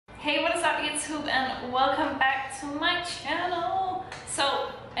YouTube and welcome back to my channel. So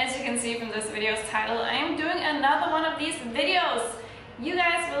as you can see from this video's title, I am doing another one of these videos. You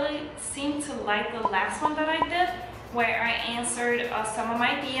guys really seem to like the last one that I did, where I answered some of my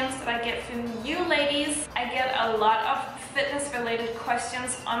DMs that I get from you ladies. I get a lot of fitness related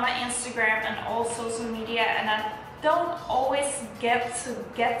questions on my Instagram and all social media, and I don't always get to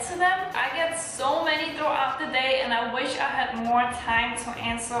them. I get so many throughout the day and I wish I had more time to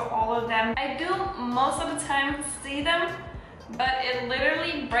answer all of them. I do most of the time see them, but it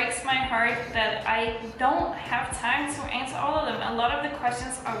literally breaks my heart that I don't have time to answer all of them. A lot of the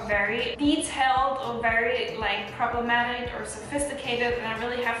questions are very detailed or very problematic or sophisticated, and I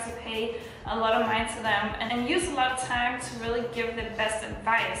really have to pay a lot of mind to them and use a lot of time to really give the best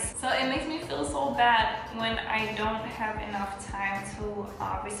advice. So it makes me feel so bad when I don't have enough time to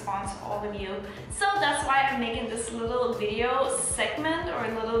respond to all of you. So that's why I'm making this little video segment or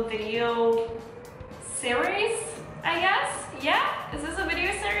a little video series, I guess. Yeah, is this a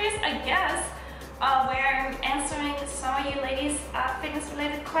video series? I guess. Where I'm answering some of you ladies' fitness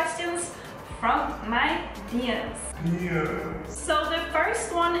related questions from my DMs. Yeah. So the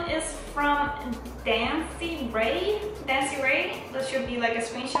first one is from Dancy Ray. There should be like a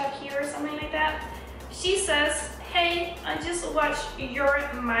screenshot here or something like that. She says, "Hey, I just watched your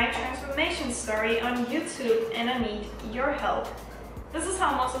My Transformation story on YouTube and I need your help." This is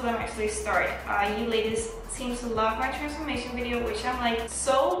how most of them actually start. You ladies seem to love my transformation video, which I'm like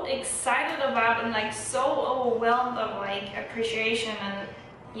so excited about and like so overwhelmed of like appreciation, and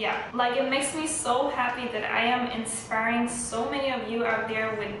yeah, like it makes me so happy that I am inspiring so many of you out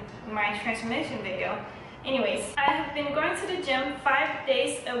there with my transformation video. Anyways, I have been going to the gym 5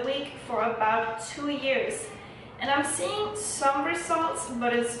 days a week for about 2 years, and I'm seeing some results,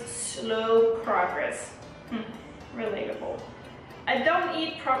 but it's slow progress. Relatable. I don't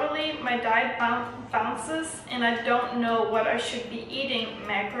eat properly, my diet bounces, and I don't know what I should be eating,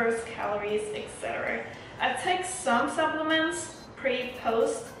 macros, calories, etc. I take some supplements, pre,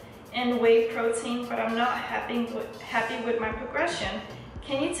 post, and whey protein, but I'm not happy with my progression.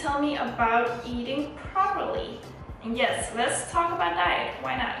 Can you tell me about eating properly? And yes, let's talk about diet,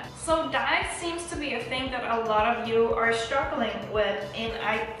 why not? So diet seems to be a thing that a lot of you are struggling with, and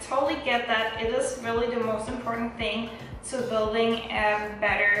I totally get that. It is really the most important thing to building a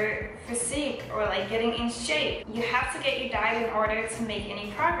better physique or like getting in shape. You have to get your diet in order to make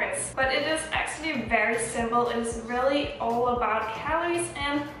any progress. But it is actually very simple. It is really all about calories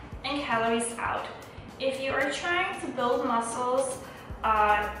in and calories out. If you are trying to build muscles,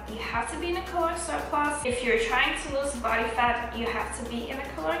 you have to be in a caloric surplus. If you're trying to lose body fat, you have to be in a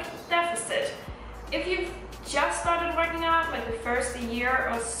caloric deficit. If you've just started working out, like the first year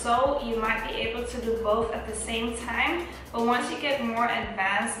or so, you might be able to do both at the same time. But once you get more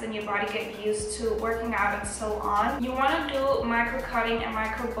advanced and your body gets used to working out and so on, you want to do micro cutting and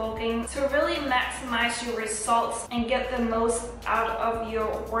micro bulking to really maximize your results and get the most out of your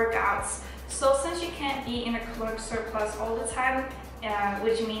workouts. So since you can't be in a caloric surplus all the time,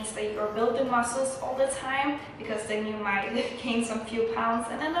 which means that you're building muscles all the time, because then you might gain some few pounds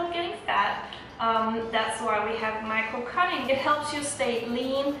and end up getting fat. That's why we have micro cutting. It helps you stay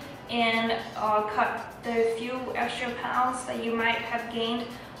lean and cut the few extra pounds that you might have gained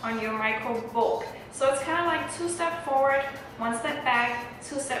on your micro bulk. So it's kind of like 2 steps forward, 1 step back,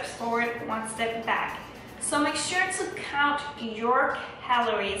 2 steps forward, 1 step back. So make sure to count your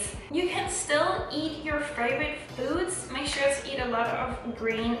calories. You can still eat your favorite foods. Make sure to eat a lot of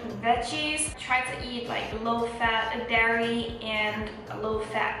green veggies. Try to eat like low-fat dairy and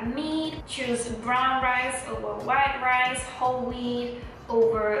low-fat meat. Choose brown rice over white rice, whole wheat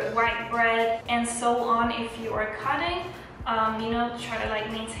over white bread, and so on if you are cutting. Try to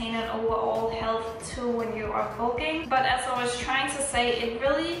like maintain an overall health too when you are bulking. But as I was trying to say, it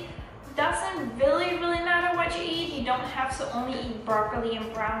really doesn't really matter what you eat. You don't have to only eat broccoli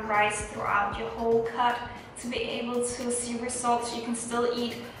and brown rice throughout your whole cut to be able to see results. You can still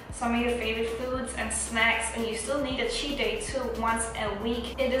eat some of your favorite foods and snacks, and you still need a cheat day too once a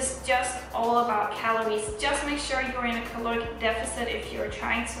week. It is just all about calories. Just make sure you're in a caloric deficit if you're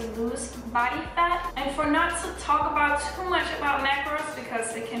trying to lose body fat. And for not to talk about too much about macros,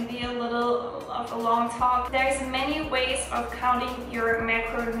 because it can be a little of a long talk, there's many ways of counting your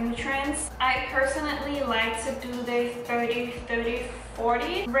macronutrients. I personally like to do the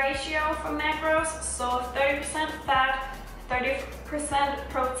 30-30-40 ratio for macros. So 30% fat, 30%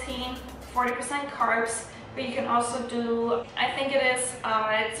 protein, 40% carbs. But you can also do, I think it is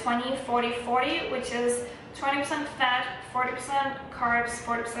 20-40-40, which is 20% fat, 40% carbs,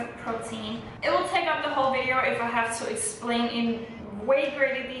 40% protein. It will take up the whole video if I have to explain in way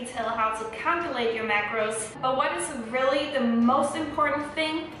greater detail how to calculate your macros. But what is really the most important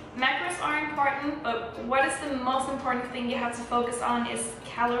thing? Macros are important, but what is the most important thing you have to focus on is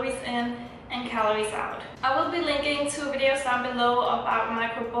calories in and calories out. I will be linking 2 videos down below about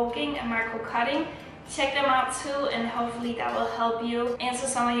micro bulking and micro cutting. Check them out too, and hopefully that will help you answer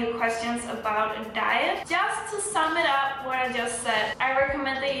some of your questions about a diet. Just to sum it up what I just said, I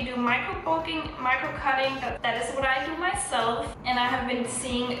recommend that you do micro bulking, micro cutting. That is what I do myself, and I have been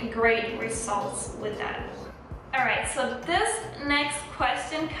seeing great results with that. Alright, so this next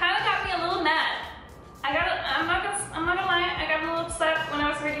question kind of got me a little mad. I'm not gonna lie, I got a little upset when I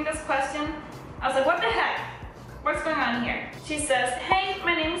was reading this question. I was like, what the heck? What's going on here? She says, hey,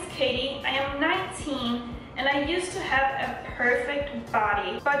 my name is Katie. I am 19 and I used to have a perfect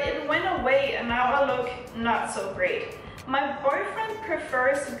body, but it went away and now I look not so great. My boyfriend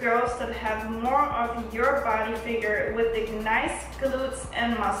prefers girls that have more of your body figure with the nice glutes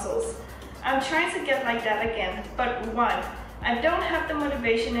and muscles. I'm trying to get like that again, but 1, I don't have the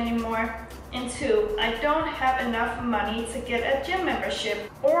motivation anymore, and 2, I don't have enough money to get a gym membership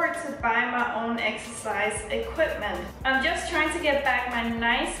or to buy my own exercise equipment. I'm just trying to get back my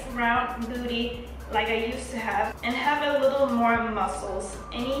nice round booty like I used to have and have a little more muscles.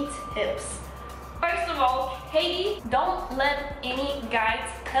 Any tips? First of all, Katie, don't let any guy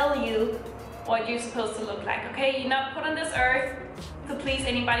tell you what you're supposed to look like, okay? You're not put on this earth to please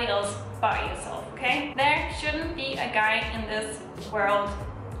anybody else but yourself, okay? There shouldn't be a guy in this world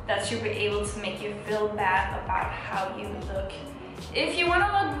that should be able to make you feel bad about how you look. If you want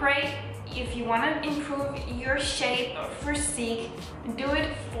to look great, if you want to improve your shape or physique, do it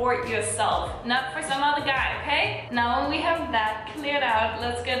for yourself, not for some other guy, okay? Now when we have that cleared out,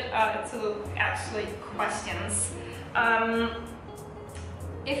 let's get to actually questions.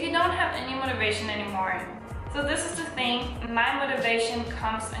 If you don't have any motivation anymore, so this is the thing, my motivation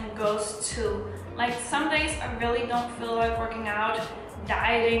comes and goes too. Like some days I really don't feel like working out,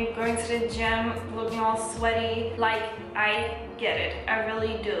 dieting, going to the gym, looking all sweaty. Like, I get it, I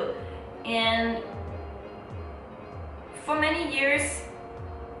really do. And for many years,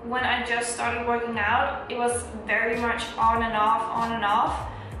 when I just started working out, it was very much on and off,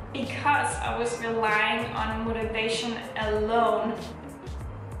 because I was relying on motivation alone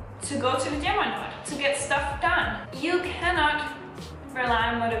to go to the gym or not, to get stuff done. You cannot rely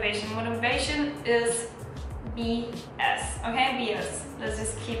on motivation. Motivation is BS, okay? BS. Let's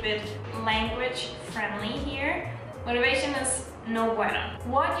just keep it language friendly here. Motivation is no bueno.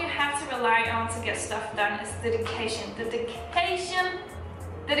 What you have to rely on to get stuff done is dedication.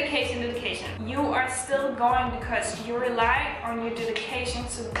 Dedication. You are still going because you rely on your dedication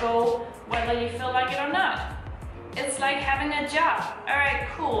to go whether you feel like it or not. It's like having a job. Alright,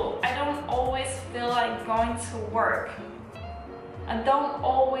 cool. I don't always feel like going to work. I don't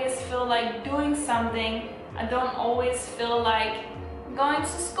always feel like doing something. I don't always feel like going to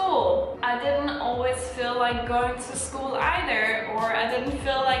school. I didn't always feel like going to school either, or I didn't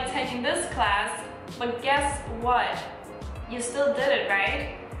feel like taking this class. But guess what? You still did it,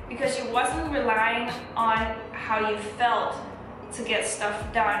 right? Because you wasn't relying on how you felt to get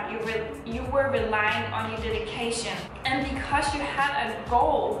stuff done. You were relying on your dedication. And because you had a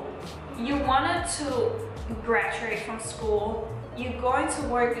goal, you wanted to graduate from school, you're going to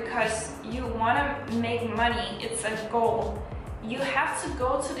work because you want to make money, it's a goal. You have to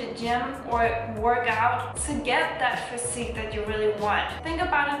go to the gym or work out to get that physique that you really want. Think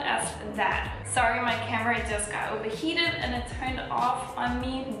about it as that. Sorry, my camera just got overheated and it turned off on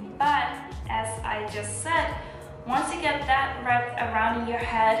me, but as I just said, once you get that wrapped around in your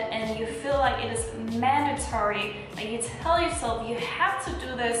head and you feel like it is mandatory, like you tell yourself you have to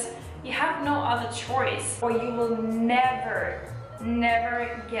do this, you have no other choice, or you will never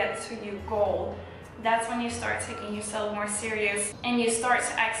get to your goal. That's when you start taking yourself more serious and you start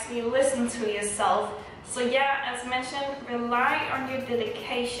to actually listen to yourself. So yeah, as mentioned, rely on your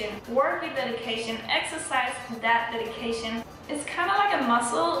dedication, work your dedication, exercise that dedication. It's kind of like a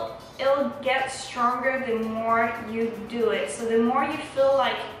muscle. It'll get stronger the more you do it. So the more you feel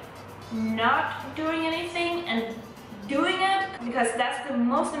like not doing anything and doing it, because that's the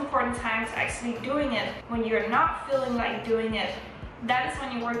most important time to actually doing it, when you're not feeling like doing it, that is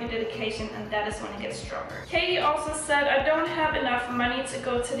when you work your dedication and that is when it gets stronger. Katie also said, I don't have enough money to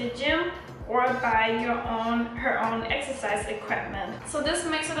go to the gym or buy her own exercise equipment. So this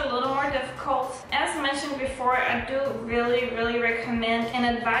makes it a little more difficult. As mentioned before, I do really recommend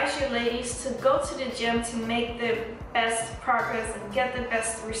and advise you ladies to go to the gym to make the best progress and get the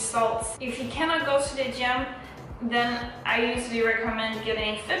best results. If you cannot go to the gym, then I usually recommend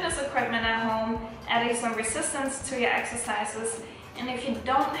getting fitness equipment at home, adding some resistance to your exercises, And if you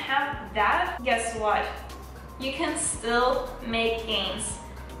don't have that, guess what? You can still make gains.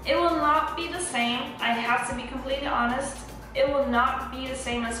 It will not be the same, I have to be completely honest. It will not be the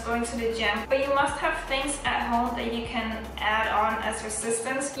same as going to the gym, but you must have things at home that you can add on as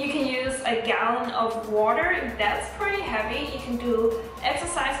resistance. You can use a gallon of water, that's pretty heavy. You can do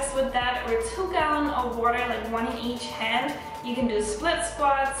exercises with that, or 2 gallons of water, like 1 in each hand. You can do split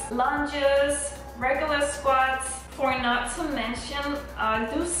squats, lunges, regular squats, for not to mention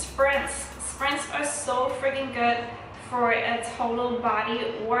do sprints. Sprints are so freaking good for a total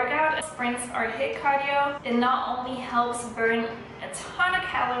body workout. Sprints are HIIT cardio. It not only helps burn a ton of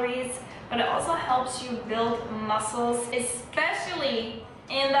calories, but it also helps you build muscles, especially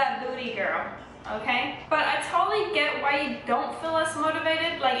in that booty, girl. Okay? But I totally get why you don't feel as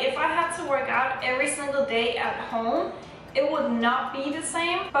motivated. Like, if I had to work out every single day at home, it would not be the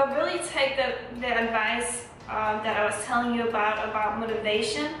same. But really take the advice that I was telling you about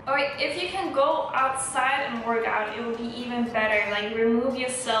motivation. Or if you can go outside and work out, it would be even better. Like, remove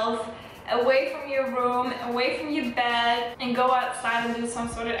yourself away from your room, away from your bed, and go outside and do some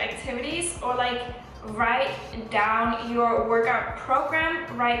sort of activities. Or like, write down your workout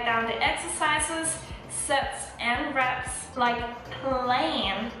program, write down the exercises, sets and reps. Like,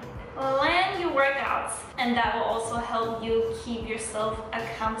 plan your workouts, and that will also help you keep yourself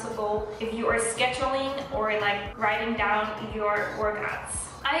accountable if you are scheduling or like writing down your workouts.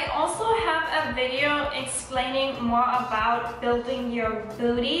 I also have a video explaining more about building your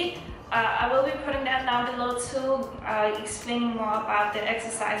booty. I will be putting that down below too, explaining more about the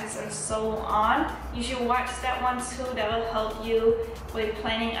exercises and so on. You should watch that one too. That will help you with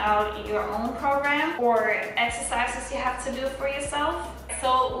planning out your own program or exercises you have to do for yourself.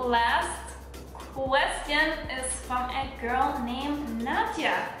 So last question is from a girl named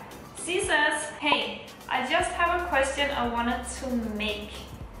Nadia. She says, hey, I just have a question I wanted to make.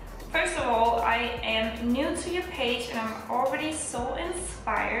 First of all, I am new to your page and I'm already so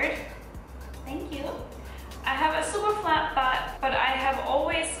inspired. Thank you. I have a super flat butt, but I have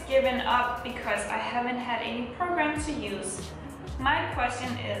always given up because I haven't had any program to use. My question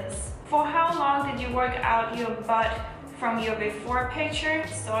is, for how long did you work out your butt from your before picture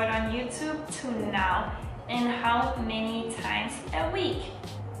started on YouTube to now, and how many times a week?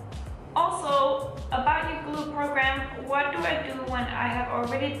 Also, about your glute program, what do I do when I have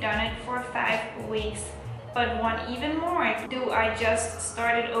already done it for 5 weeks but want even more? Do I just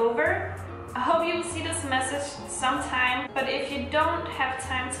start it over? I hope you will see this message sometime, but if you don't have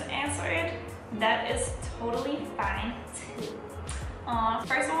time to answer it, that is totally fine too.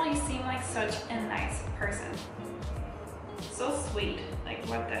 First of all, you seem like such a nice person. So sweet, like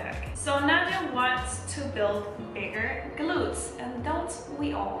what the heck. So Nadia wants to build bigger glutes, and don't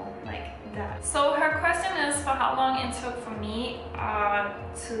we all like that? So her question is for how long it took for me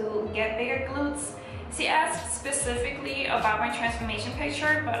to get bigger glutes. She asked specifically about my transformation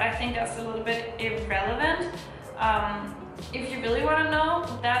picture, but I think that's a little bit irrelevant. If you really want to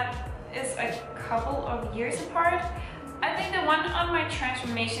know, that is a couple of years apart. I think the one on my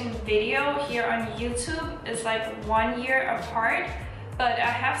transformation video here on YouTube is like 1 year apart, but I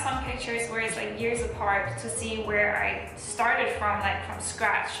have some pictures where it's like years apart to see where I started from, like from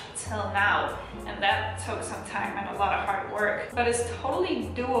scratch till now, and that took some time and a lot of hard work, but it's totally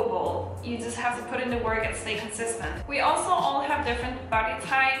doable. You just have to put in the work and stay consistent. We also all have different body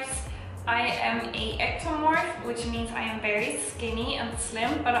types. I am a ectomorph, which means I am very skinny and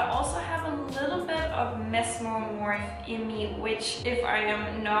slim, but I also have a little bit of mesomorph in me, which, if I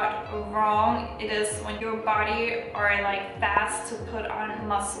am not wrong, it is when your body are like fast to put on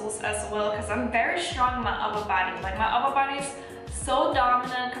muscles as well, because I'm very strong in my upper body. Like, my upper body is so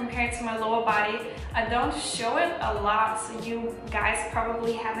dominant compared to my lower body. I don't show it a lot, so you guys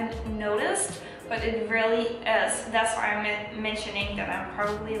probably haven't noticed, but it really is. That's why I'm mentioning that I'm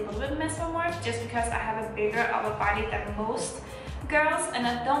probably a little bit mesomorph, just because I have a bigger upper body than most girls, and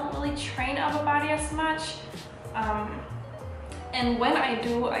I don't really train upper body as much. And when I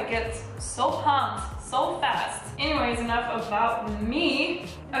do, I get so pumped so fast. Anyways, enough about me.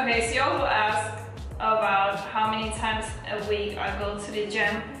 Okay, so you also asked about how many times a week I go to the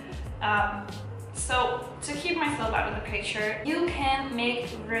gym. So to keep myself out of the picture, you can make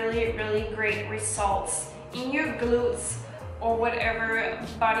really, really great results in your glutes or whatever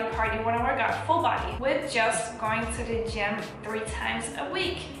body part you want to work out, full body, with just going to the gym 3 times a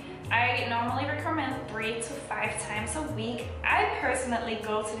week. I normally recommend 3 to 5 times a week. I personally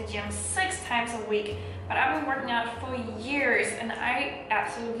go to the gym 6 times a week, but I've been working out for years and I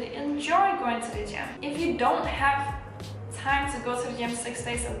absolutely enjoy going to the gym. If you don't have time to go to the gym 6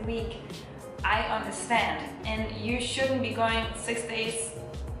 days a week, I understand, and you shouldn't be going 6 days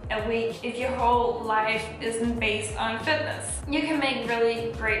a week if your whole life isn't based on fitness. You can make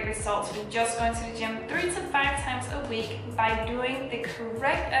really great results with just going to the gym 3 to 5 times a week by doing the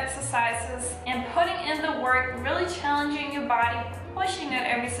correct exercises and putting in the work, really challenging your body, pushing it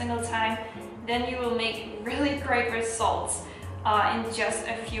every single time. Then you will make really great results in just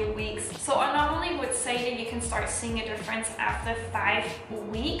a few weeks. So I normally would say that you can start seeing a difference after 5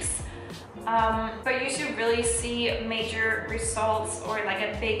 weeks. But you should really see major results or like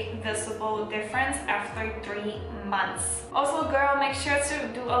a big visible difference after 3 months. Also, girl, make sure to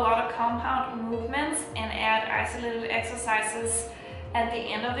do a lot of compound movements and add isolated exercises at the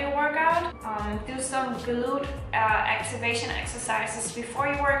end of your workout. Do some glute activation exercises before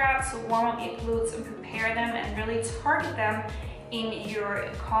your workout to warm up your glutes and prepare them and really target them in your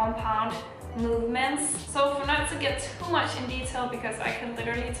compound movements. So for not to get too much in detail, because I can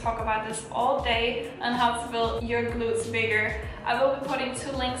literally talk about this all day on how to build your glutes bigger, I will be putting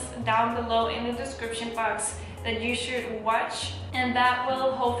 2 links down below in the description box that you should watch, and that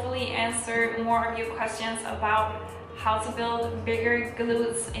will hopefully answer more of your questions about how to build bigger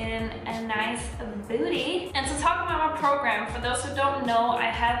glutes in a nice booty. And to talk about my program, for those who don't know, I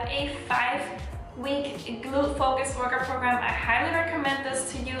have a 5-week glute focused workout program. I highly recommend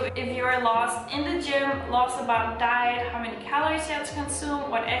this to you if you are lost in the gym, lost about diet, how many calories you have to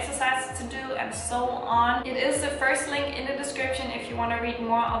consume, what exercises to do, and so on. It is the first link in the description if you want to read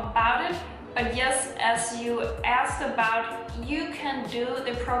more about it. But yes, as you asked about, you can do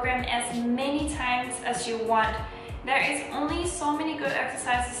the program as many times as you want. There is only so many good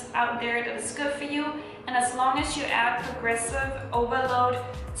exercises out there that is good for you, and as long as you add progressive overload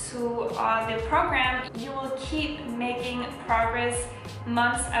to the program, you will keep making progress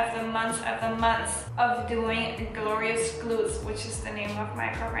months after months after months of doing glorious glutes, which is the name of my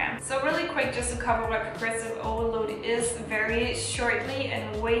program. So really quick, just to cover what progressive overload is very shortly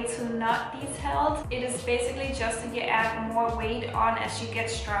and way too not detailed. It is basically just that you add more weight on as you get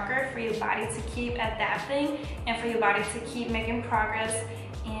stronger for your body to keep adapting and for your body to keep making progress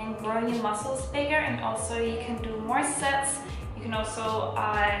in growing your muscles bigger, and also you can do more sets. You can also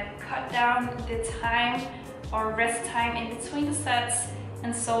cut down the time or rest time in between the sets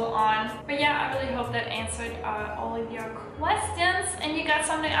and so on. But yeah, I really hope that answered all of your questions and you got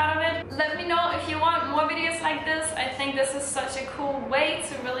something out of it. Let me know if you want more videos like this. I think this is such a cool way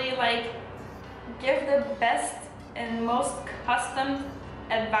to really like give the best and most custom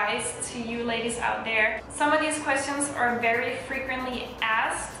advice to you ladies out there. Some of these questions are very frequently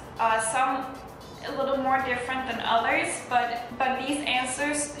asked, some a little more different than others, but these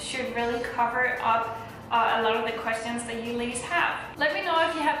answers should really cover up a lot of the questions that you ladies have. Let me know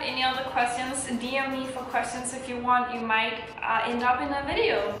if you have any other questions. DM me for questions if you want. You might end up in a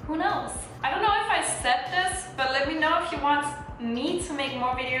video. Who knows? I don't know if I said this, but let me know if you want me to make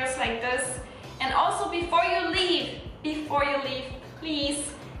more videos like this. And also, before you leave, please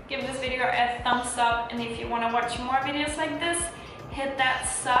give this video a thumbs up. And if you want to watch more videos like this, hit that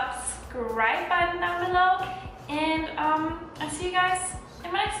subscribe button down below. And I'll see you guys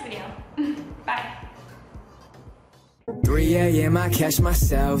in my next video. Bye. 3 a.m. I catch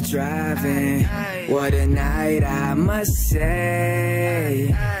myself driving. What a night, I must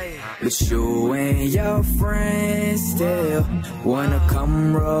say. But you and your friends still wanna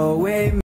come roll with me.